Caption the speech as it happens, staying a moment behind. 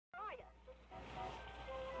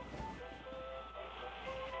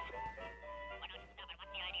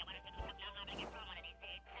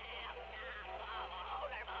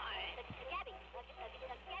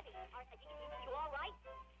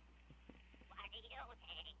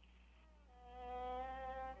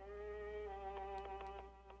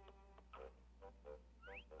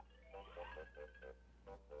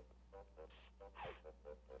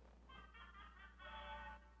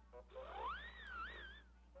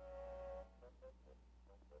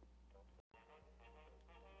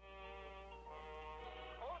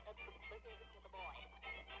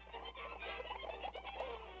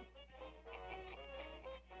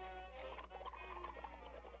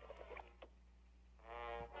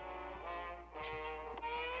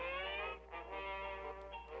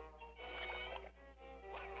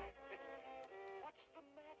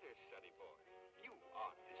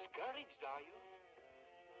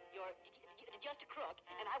crook,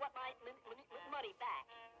 and I want my money back.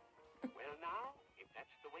 Well, now, if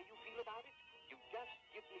that's the way you feel about it, you just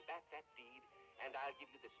give me back that deed, and I'll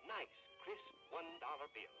give you this nice, crisp $1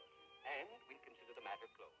 bill. And we'll consider the matter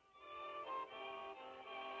closed.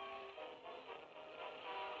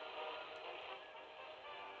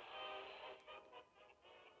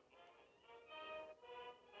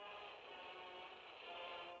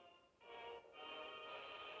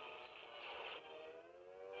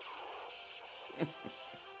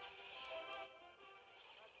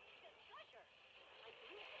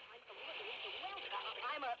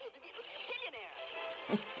 I'm a billionaire.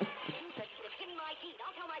 Give me my deed.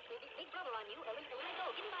 I'll tell my big brother on you. When I go,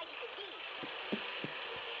 give me my deed.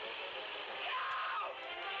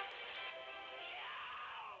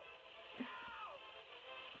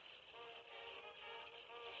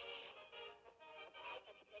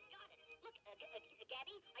 Look,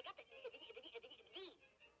 Gabby, I got the deed.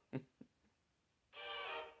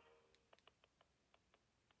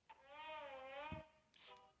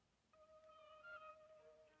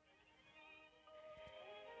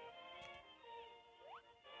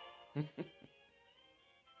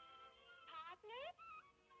 Partner?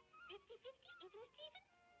 50-50, isn't it, Stephen?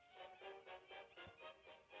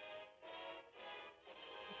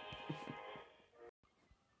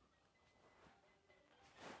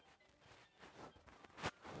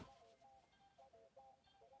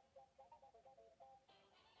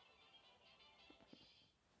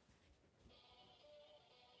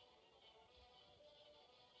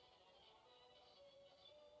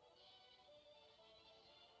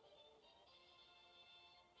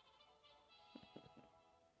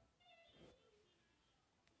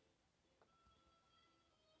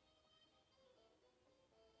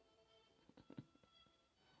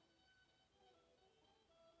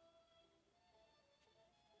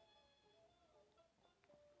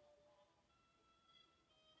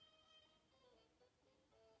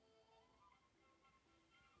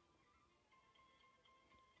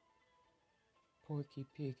 Porky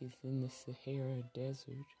Pig is in the Sahara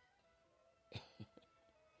Desert.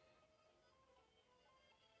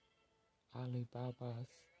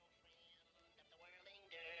 Alibaba's.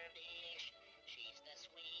 She's the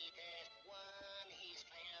sweetest one he's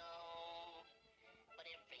found. But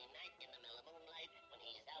every night in the mellow moonlight, when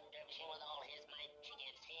he's out dervishing with all his might, she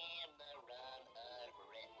gives him the run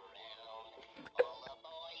around. All the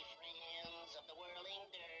boyfriends of the whirling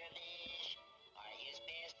dervish are his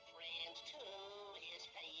best friends to his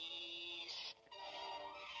face.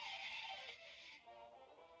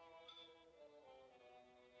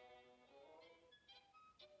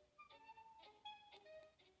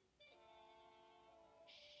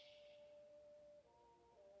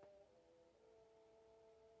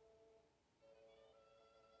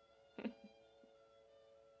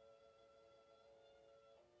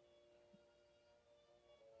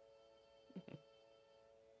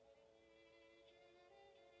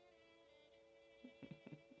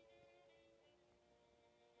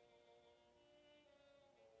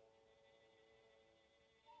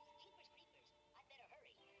 Jeepers creepers, I'd better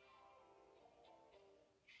hurry.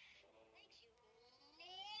 Thanks, you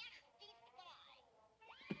nasty fly.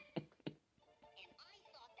 And I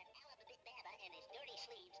thought that Alibaba and his dirty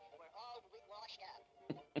sleeves were all washed up.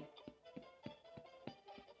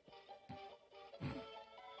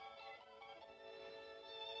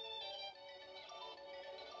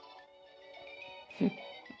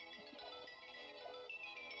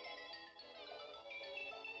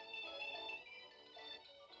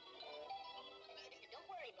 Don't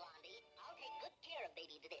worry, Blondie. I'll take good care of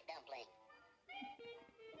Baby Dumpling.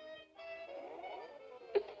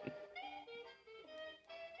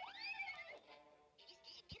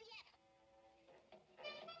 Giddy up.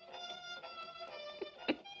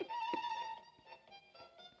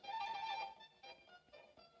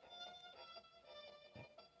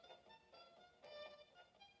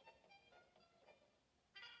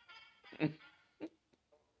 And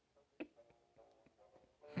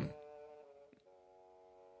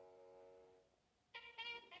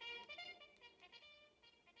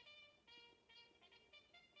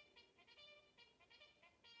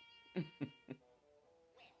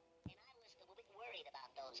I was a little bit worried about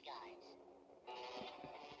those guys.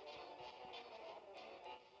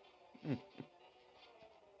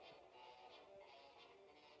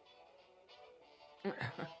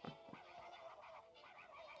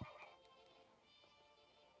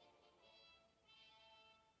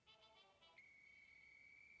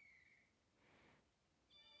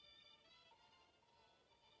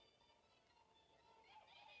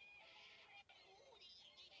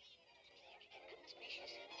 Goodness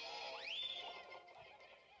gracious.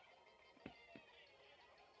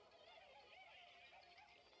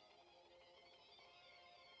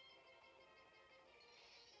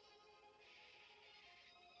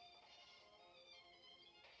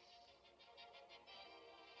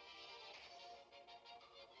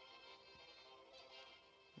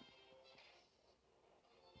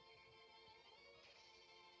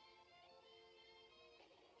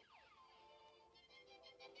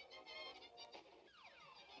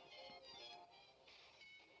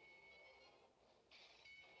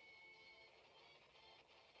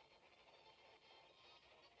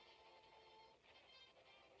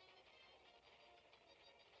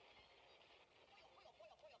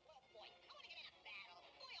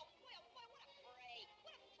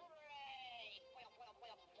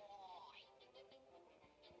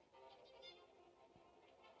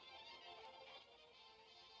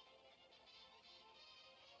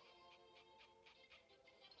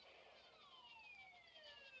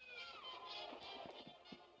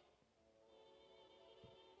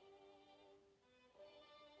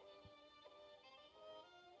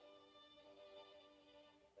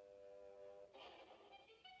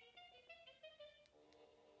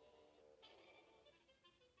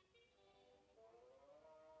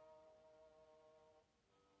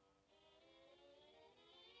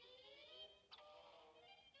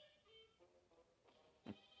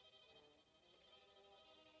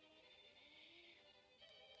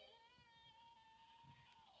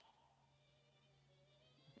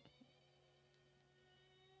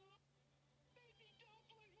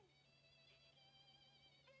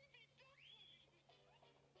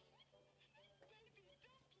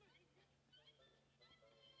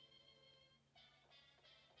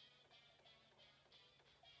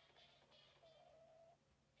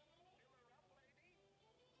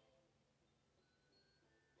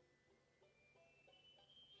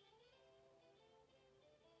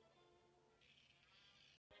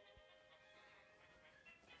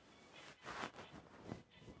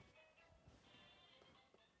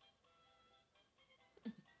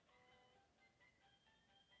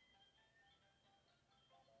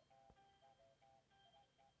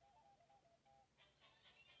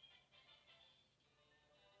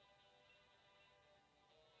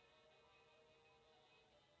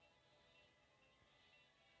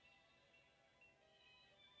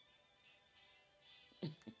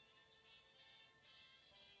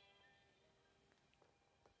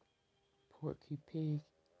 Porky Pig,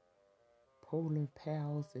 polar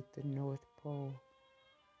pals at the North Pole.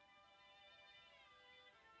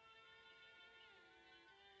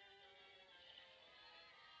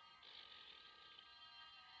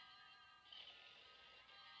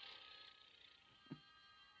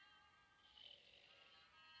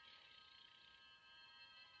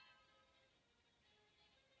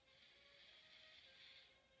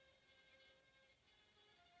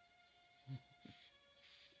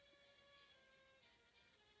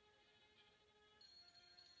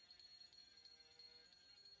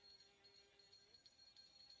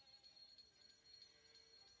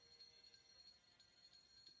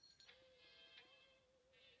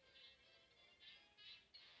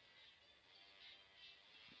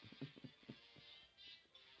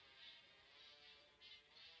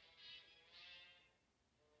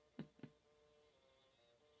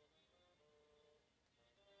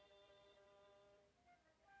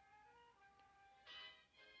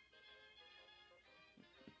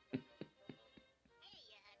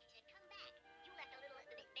 Hey, come back. You left a little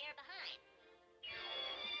bear behind.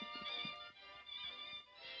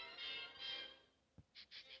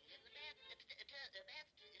 Sing in the bath,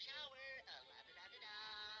 shower, la da da da da.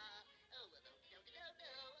 Oh, do do do do,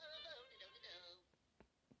 oh, do do do do.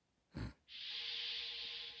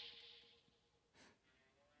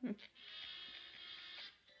 La da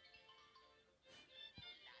da da.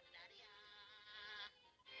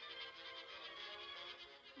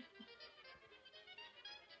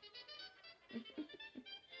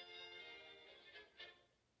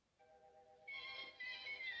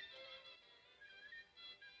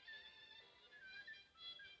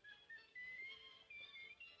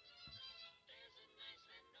 There's a nice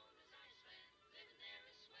land known as Iceland. Living there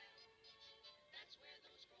is swell. That's where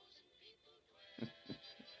those frozen people dwell.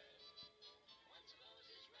 Once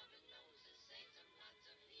Moses rubbing noses saved them lots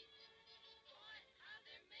of heat. Boy, how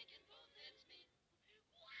they're making both ends meet.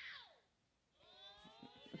 Wow!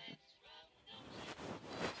 Oh, let's rub noses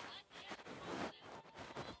like the Eskimos do.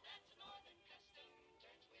 That's a northern custom,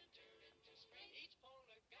 turns winter into spring. Each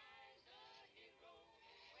polar guy's a hero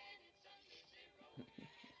when it's under zero.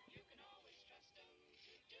 You can always trust 'em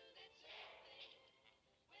to do that same thing.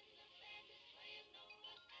 When the band is playing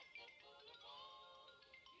Nola at the polar ball,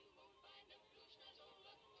 you won't find a blue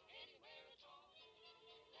schnozola anywhere at all.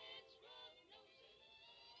 Let's rub noses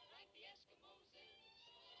like the Eskimos is.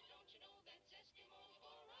 Don't you know that's Eskimo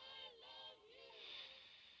for I love you?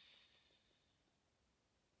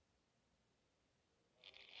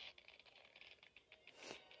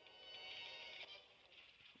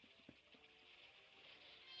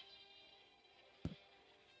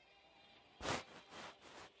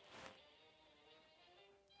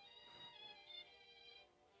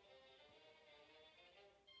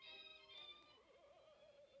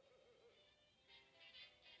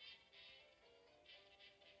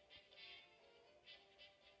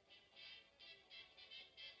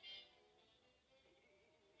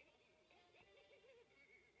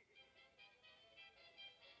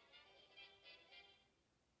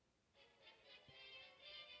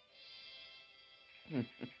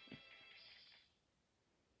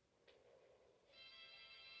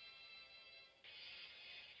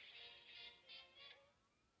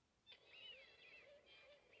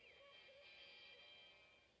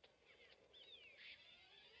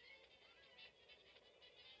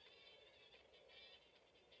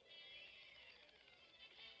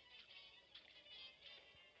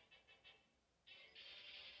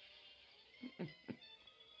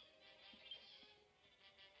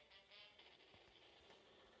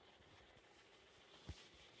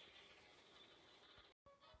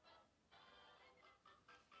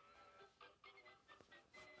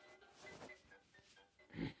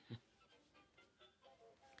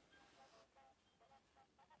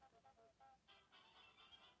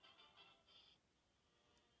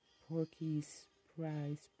 Porky's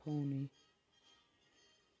Prize Pony.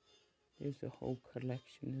 There's a whole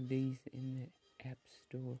collection of these in the App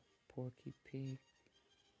Store. Porky Pig.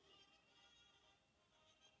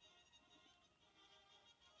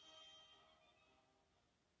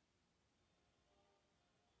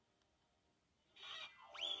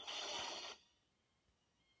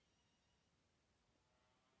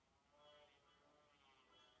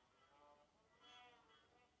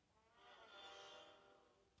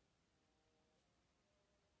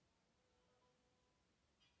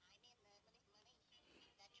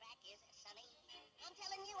 The track is sunny. I'm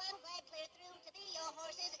telling you, I'm glad clear through to the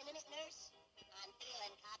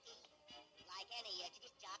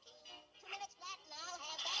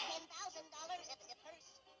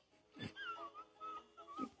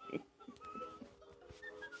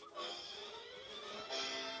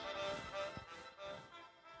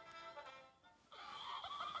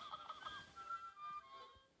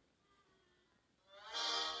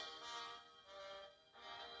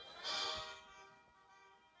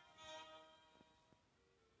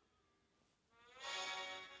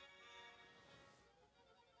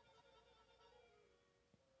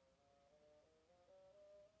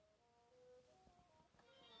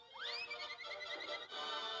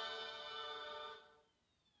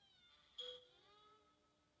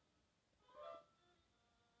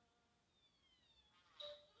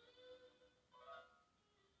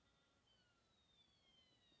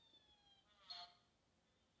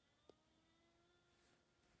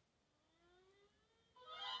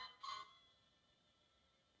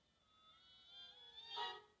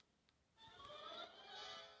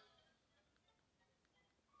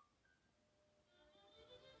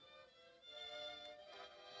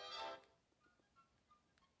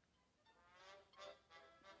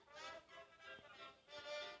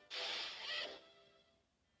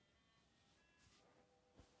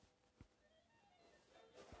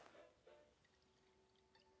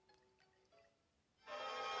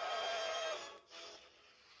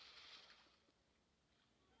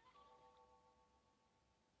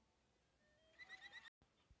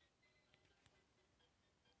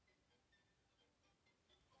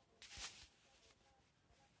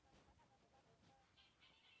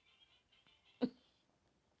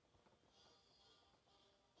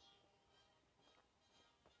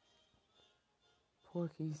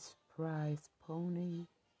Porky's prize pony.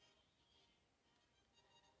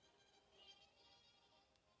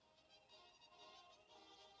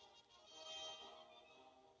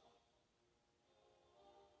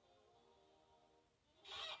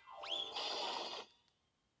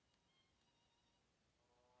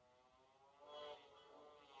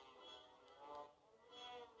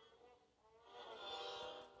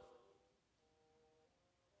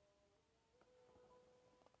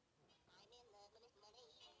 I'm in love with money.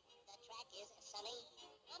 The track is sunny.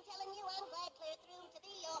 I'm telling you, I'm glad clear through to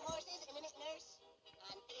be your horse's internet nurse.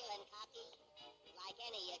 I'm feeling cocky, like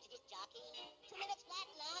any jockey. 2 minutes flat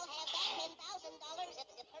and I'll have that $10,000 at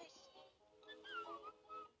the purse.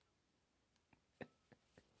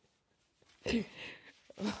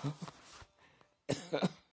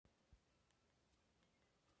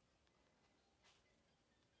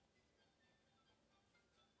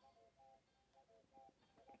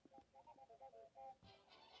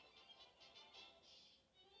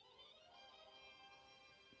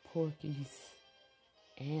 Porky's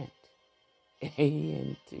aunt.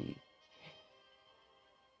 A-N-T.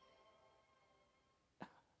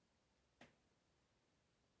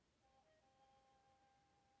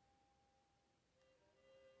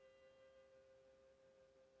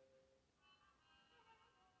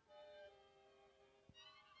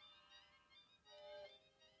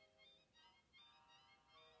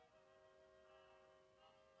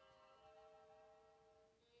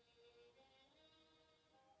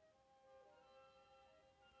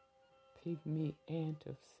 Pygmy ant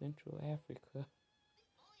of Central Africa. Boy,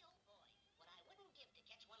 oh boy, what I wouldn't give to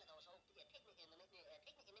catch one of those old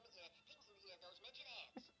those midget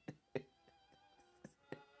ants.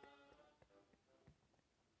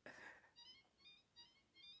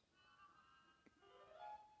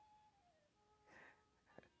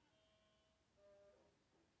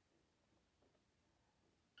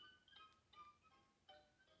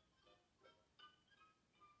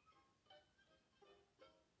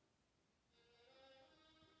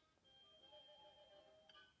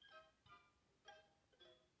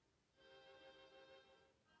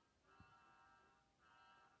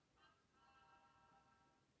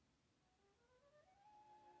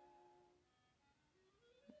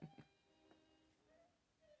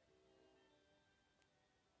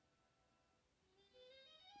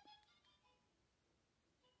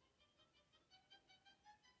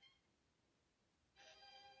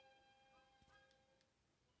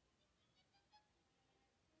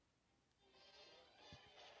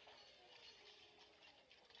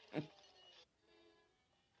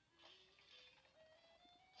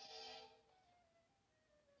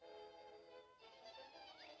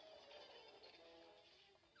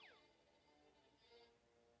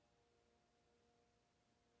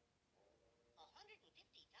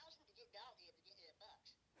 $150,000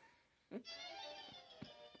 bucks.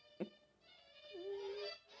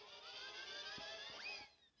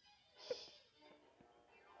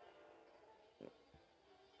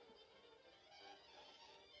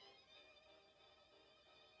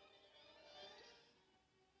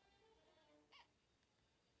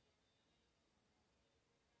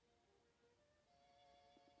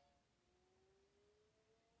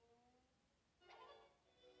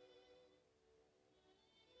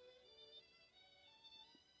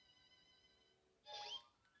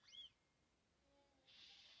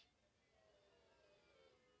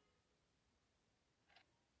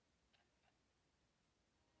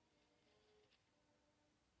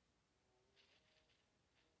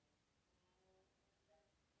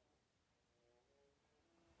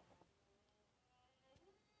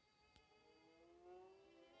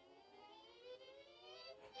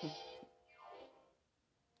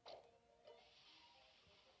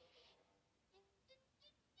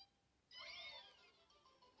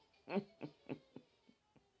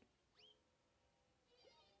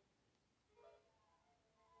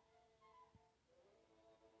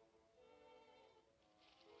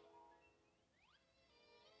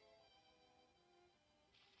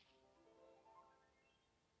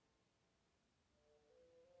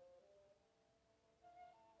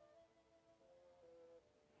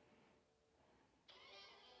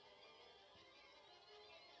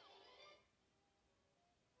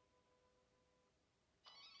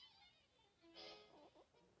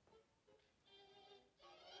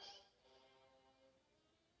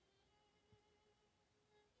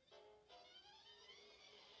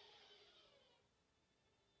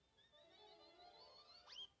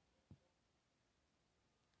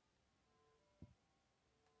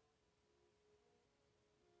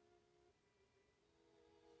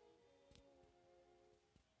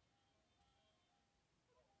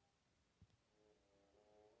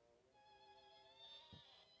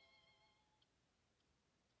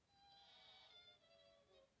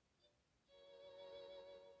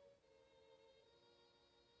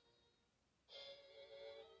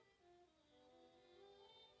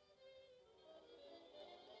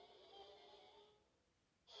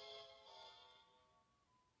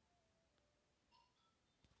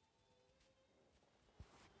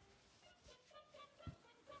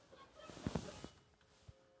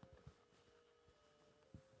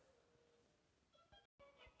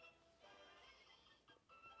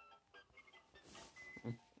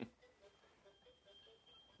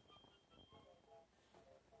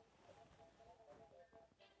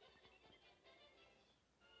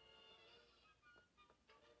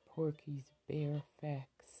 Porky's Bear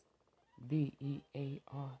Facts. BEAR.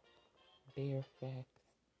 Bear Facts.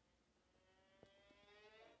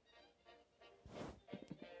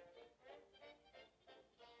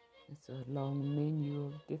 It's a long menu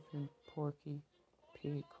of different Porky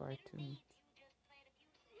Pig cartoons.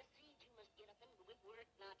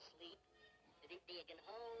 Dig and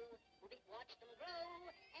hoe, watch them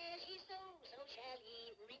grow. As ye sow, so shall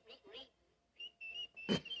ye reap, reap, reap.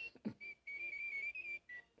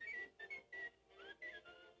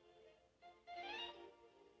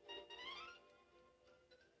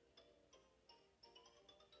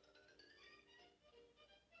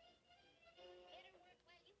 Better work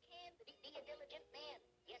while you can, be a diligent man.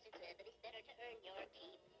 Yes, it's better to earn your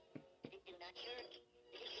keep. Do not shirk,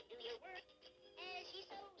 do your work. As ye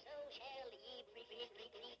sow, so shall ye reap, reap,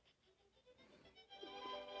 reap, reap.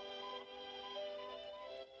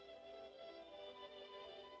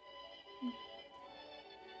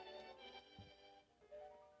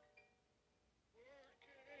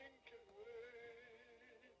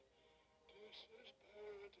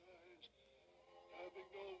 Having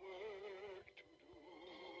no work to do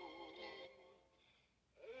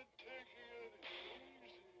and taking it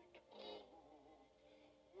easy too.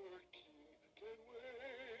 Working can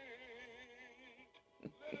wait.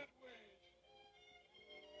 Let it wait.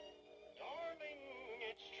 Darling,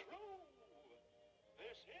 it's true.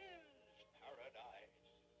 This is paradise.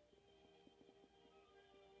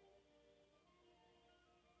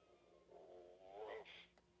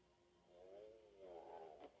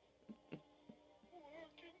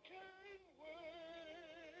 Working can wait.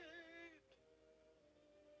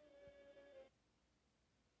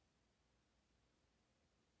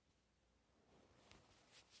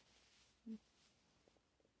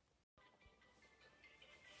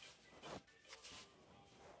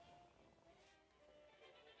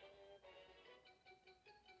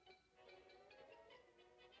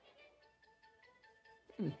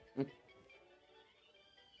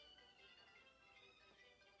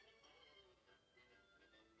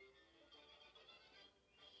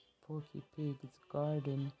 Porky Pig's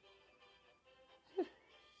Garden.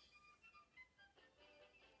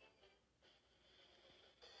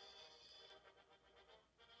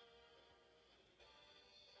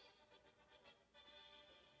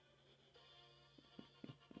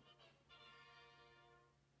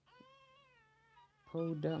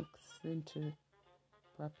 Podunk Center.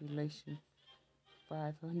 Population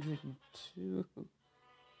 502.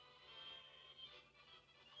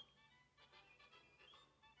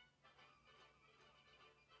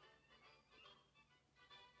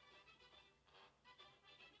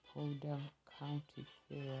 Podunk County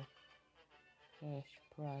Fair. Cash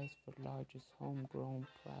prize for largest homegrown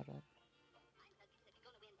product. I'm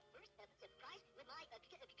gonna win first prize with my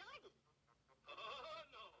garden. Oh,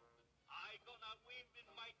 no. I gonna win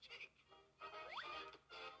with my chick.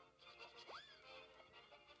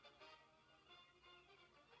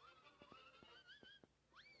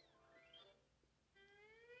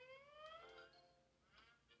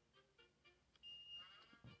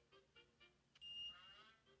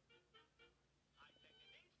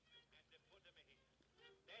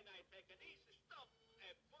 Then I take an easy stop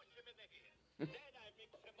and push him in the head. Then I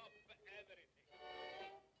mix him up for everything.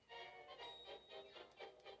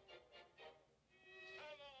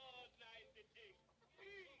 Come on, nice chick.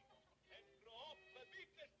 Eat and grow up big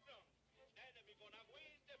and strong. Then we gonna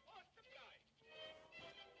win the first prize.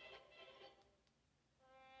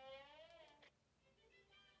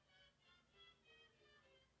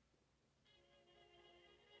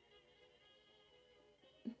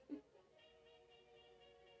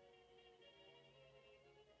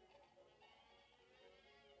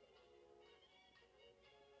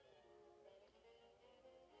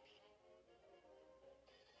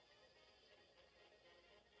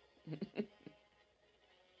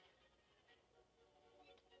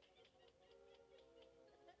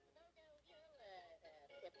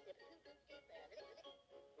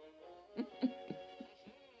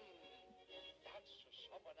 That's a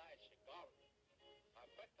summer night cigar. I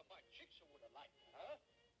bet my chicks would have liked it, huh?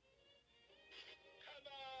 Come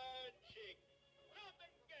on, chick. Come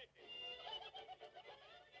and get it.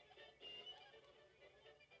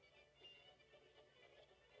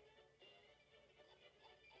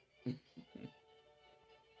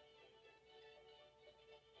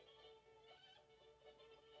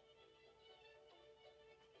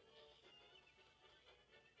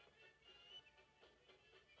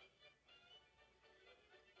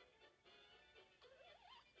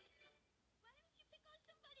 Why don't you pick on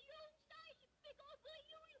somebody your own size, you big old boy,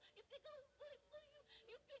 you?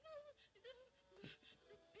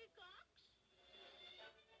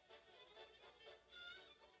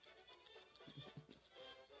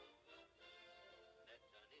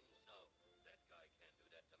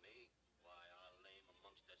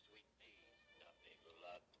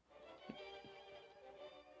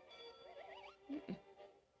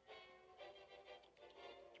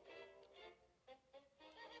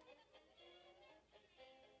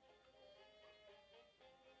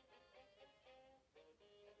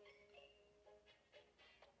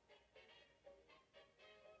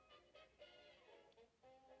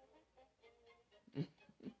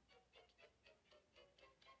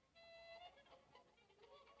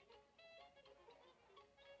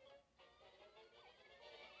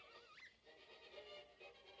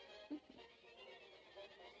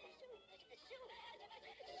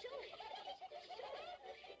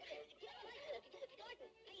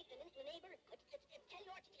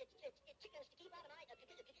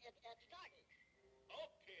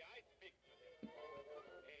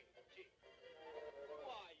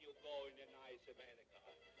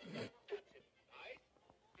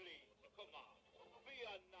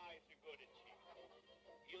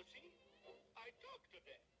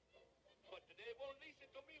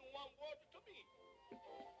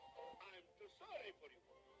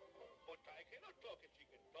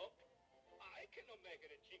 can no make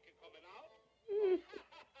it a chicken coming out. He's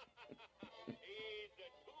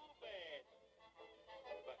too bad.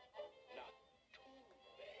 But not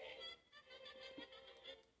too bad.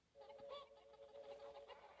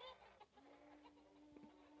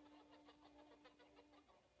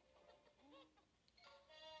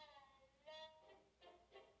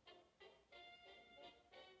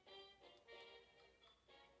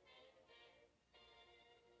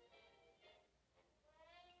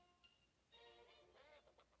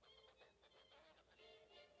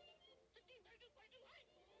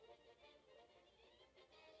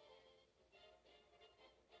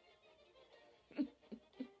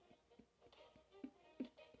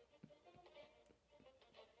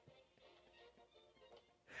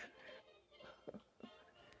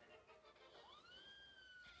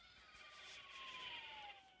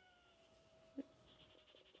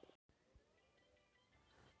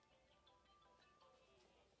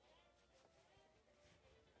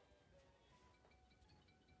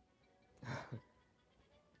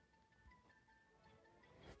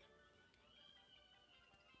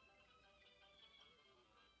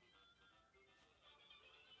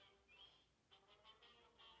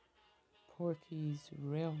 Porky's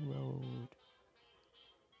Railroad.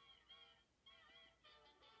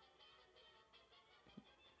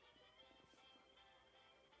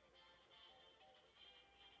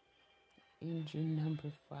 Engine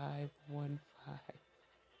number 515.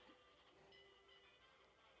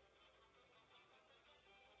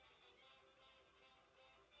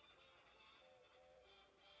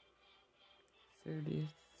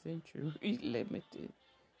 '30th Century Limited.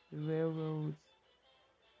 The railroad's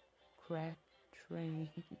crack train.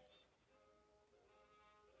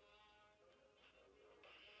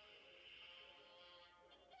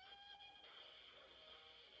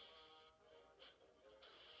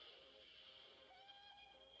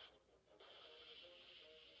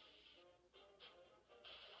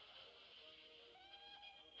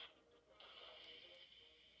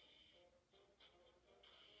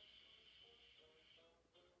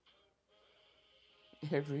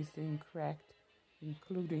 Everything cracked,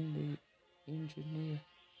 including the engineer.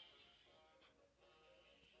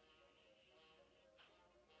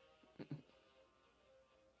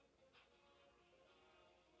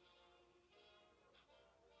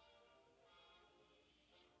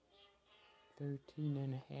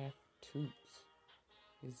 "13.5 Toots"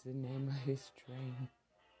 is the name of his train.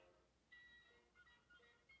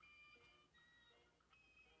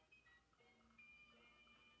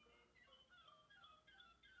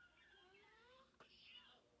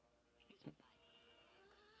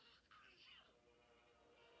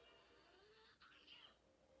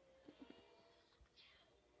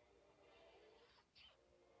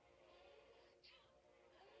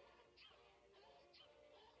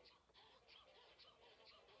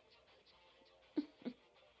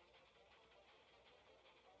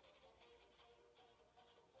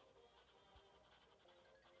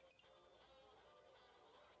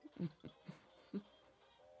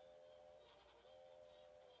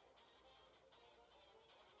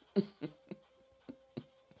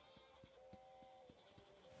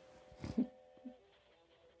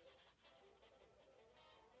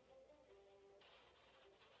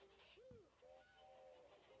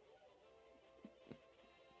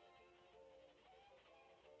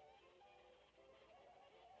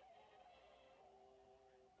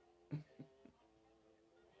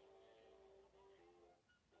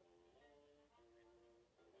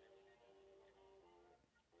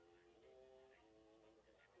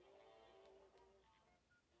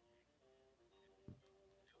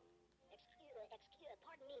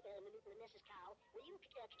 Pardon me, Mrs. Cow. Will you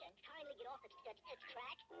kindly get off its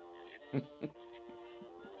track? Come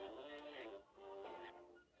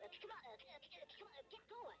on, get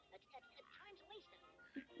going. Time's wasting.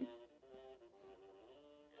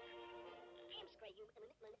 Hamstray, you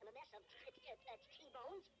mess of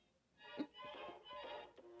T-bones.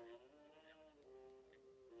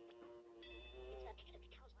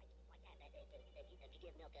 Cows like that. If you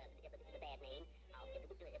give milk the bad name,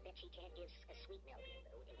 I bet she can't give sweet milk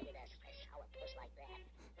with a sour puss like that.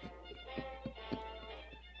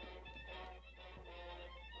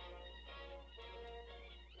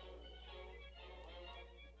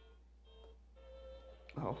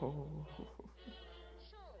 Oh.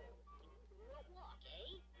 So, you walk,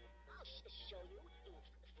 eh? I'll show you, you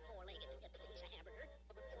four-legged piece of hamburger.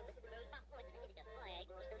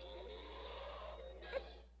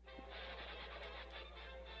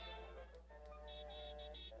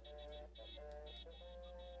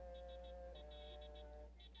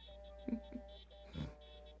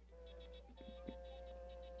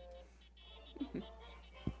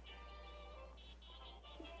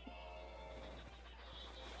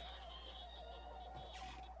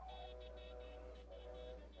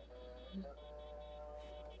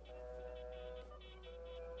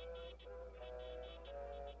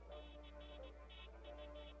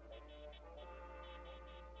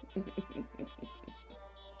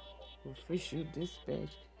 Official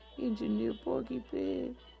dispatch. Engineer Porky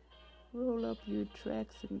Pig, roll up your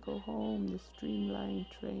tracks and go home. The streamlined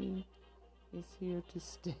train is here to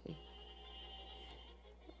stay.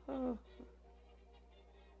 Oh.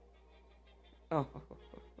 Oh.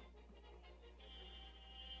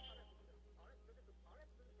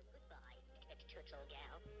 Goodbye, church old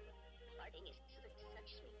gal. Parting is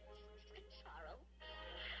such sweet sorrow.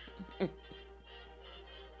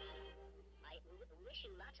 I wish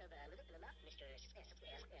you lots of luck, Mr.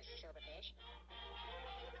 Silverfish.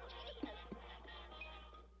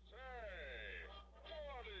 Say,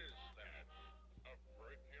 what is that? A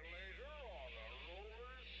percolator on a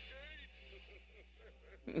roller skate?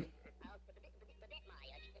 Bet my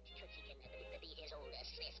Tootsie can beat his old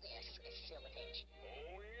Silverfish.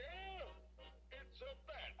 Oh, yeah? It's a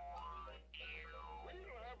bet.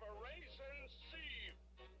 We'll have a race and see.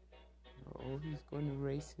 Oh, he's going to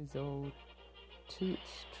race his old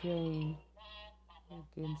Toots train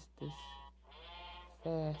against this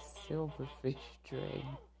fast silverfish train.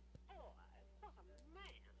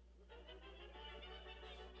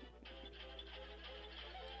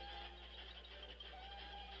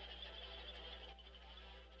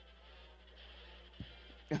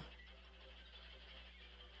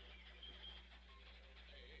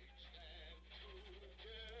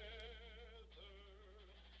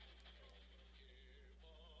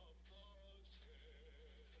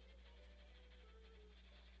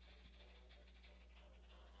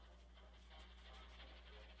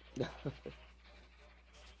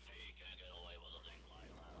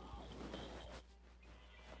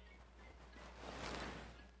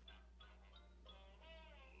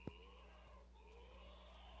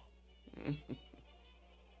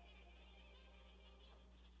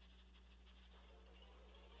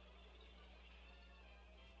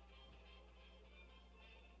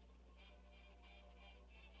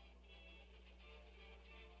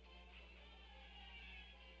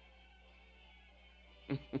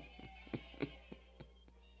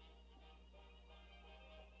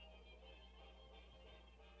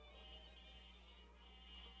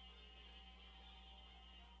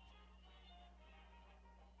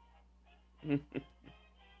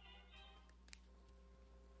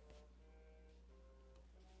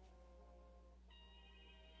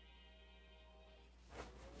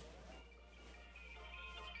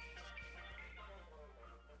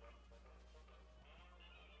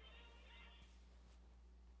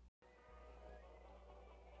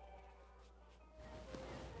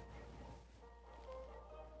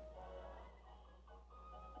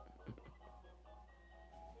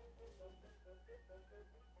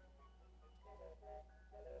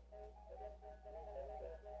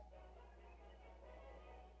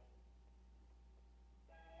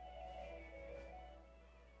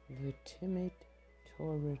 The timid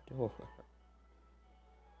Toreador.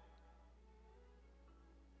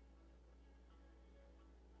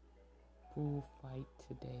 Bullfight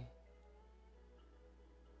today.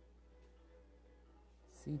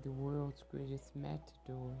 See the world's greatest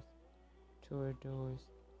matadors, toreadors,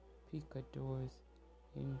 picadors,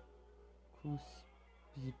 and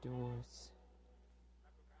cruspidors.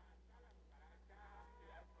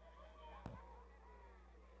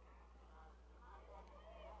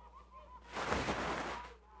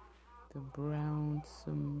 The brown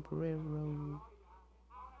sombrero.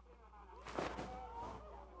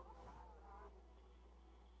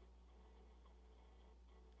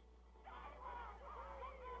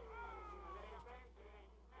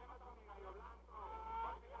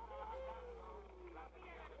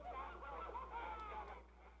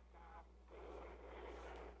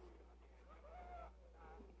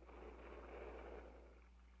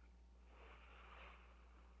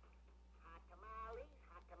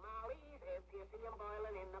 Hot tamales, if you see 'em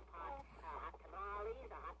boiling in the pot. Hot tamales,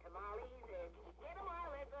 get 'em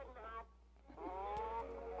while they're good and hot.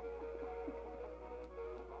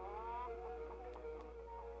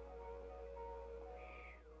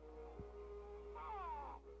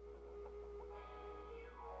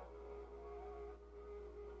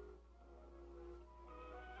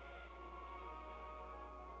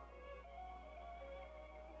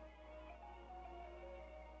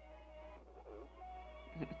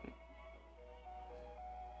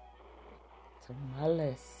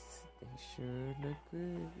 Tamales. They sure look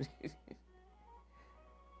good.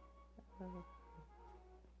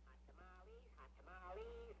 Hot tamales,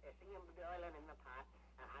 see 'em boiling in the pot.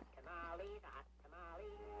 Hot tamales,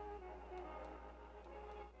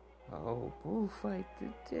 Oh, bullfight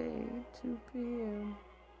today, 2 p.m.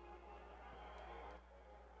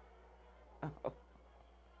 Oh.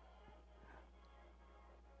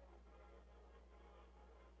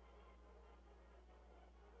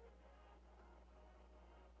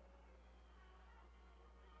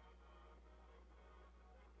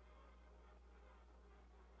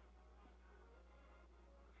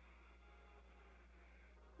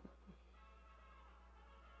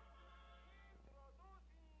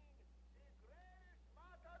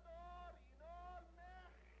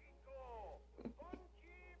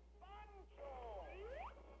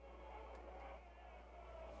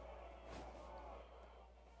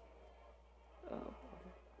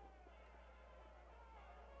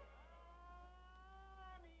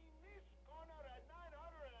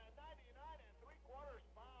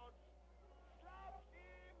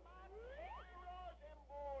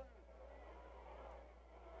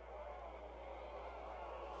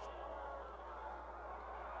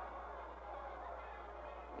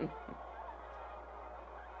 Listen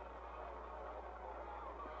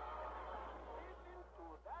to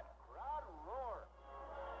that crowd roar.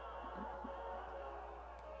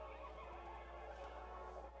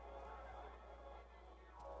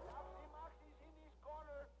 Lapsy Moxie's in his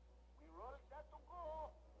corner. We're all set to go.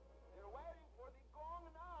 They're waiting for the gong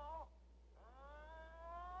now.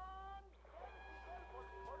 And set to go for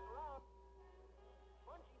the first round.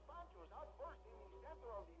 Punchy Pancho's out first in the center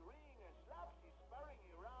of the ring, and Slapsy's sparring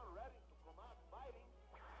around, ready to come out fighting.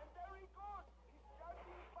 And there he goes. He's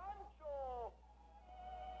charging Pancho.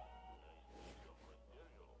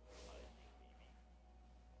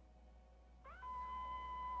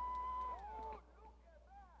 Oh, look at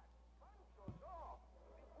that! Pancho's off.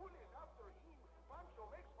 The bull is after him. Pancho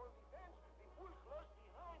makes for the fence. The bull close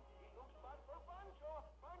behind. He looks bad for Pancho.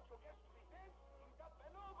 Pancho gets to the fence. He's up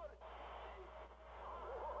and over.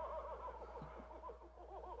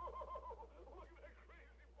 Look at that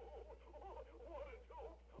crazy bull. What a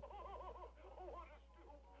dope. What a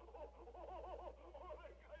stoop.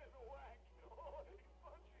 That guy is a whack. He's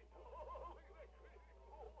punchy. Look at that crazy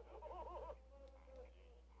bull.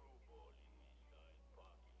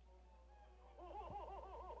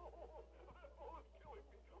 That bull is killing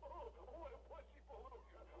me. What a punchy bull.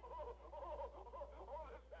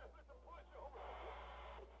 Let's have it to push over.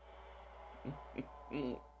 Hot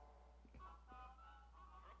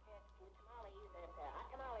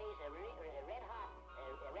tamales, red hot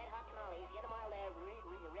tamales. Get them all there,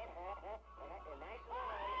 red hot, nice and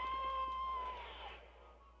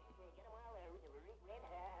warm. Get them all there, red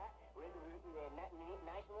hot,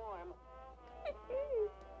 nice and warm.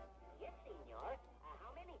 Yes, senor.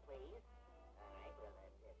 How many, please? All right, well,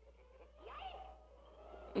 yikes!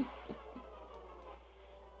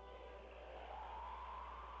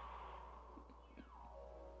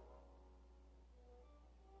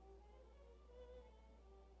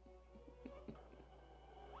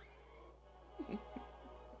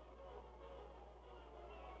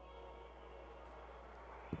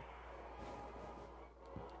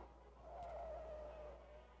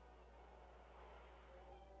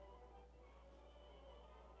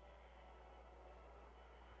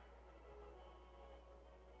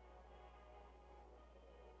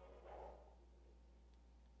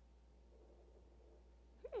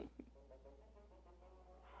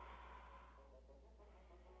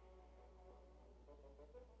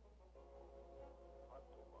 Hot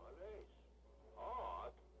tamales?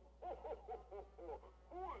 Hot?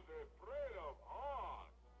 Who's afraid of hot?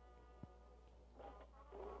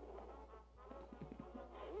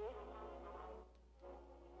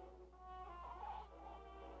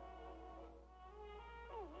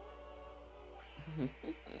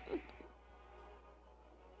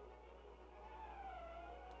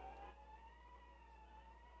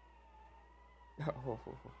 Oh,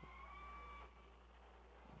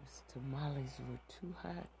 those tamales were too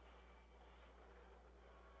hot.